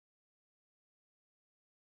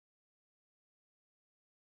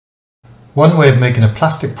One way of making a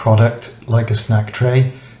plastic product, like a snack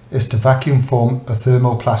tray, is to vacuum form a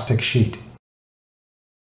thermoplastic sheet.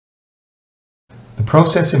 The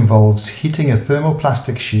process involves heating a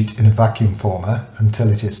thermoplastic sheet in a vacuum former until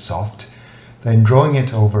it is soft, then drawing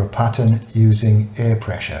it over a pattern using air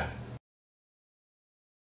pressure.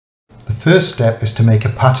 The first step is to make a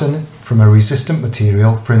pattern from a resistant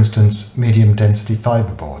material, for instance medium density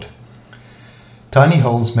fiberboard. Tiny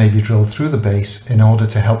holes may be drilled through the base in order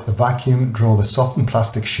to help the vacuum draw the softened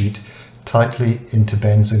plastic sheet tightly into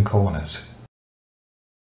bends and corners.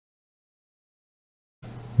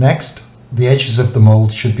 Next, the edges of the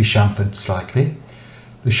mould should be chamfered slightly.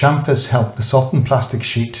 The chamfers help the softened plastic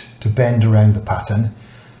sheet to bend around the pattern,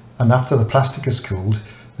 and after the plastic is cooled,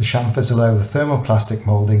 the chamfers allow the thermoplastic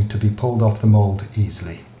moulding to be pulled off the mould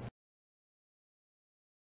easily.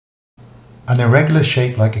 An irregular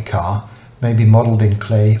shape like a car may be modelled in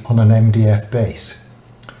clay on an MDF base.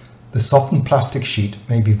 The softened plastic sheet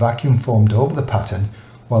may be vacuum formed over the pattern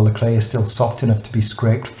while the clay is still soft enough to be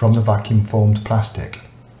scraped from the vacuum formed plastic.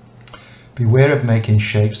 Beware of making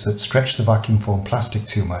shapes that stretch the vacuum formed plastic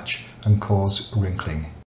too much and cause wrinkling.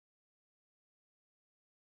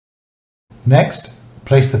 Next,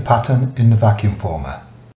 place the pattern in the vacuum former.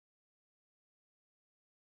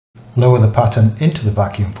 Lower the pattern into the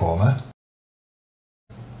vacuum former.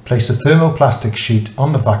 Place a thermoplastic sheet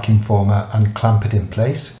on the vacuum former and clamp it in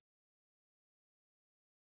place.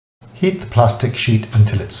 Heat the plastic sheet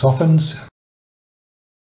until it softens.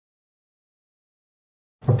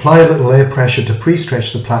 Apply a little air pressure to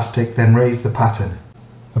pre-stretch the plastic, then raise the pattern.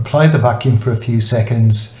 Apply the vacuum for a few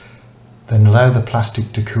seconds, then allow the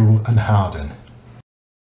plastic to cool and harden.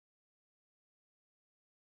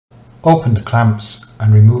 Open the clamps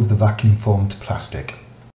and remove the vacuum formed plastic.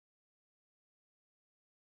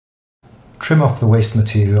 Trim off the waste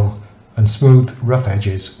material and smooth rough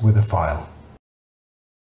edges with a file.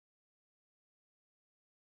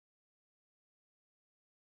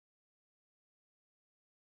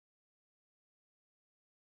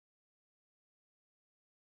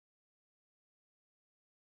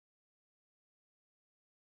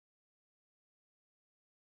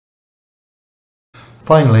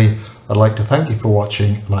 Finally, I'd like to thank you for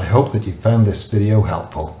watching, and I hope that you found this video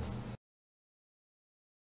helpful.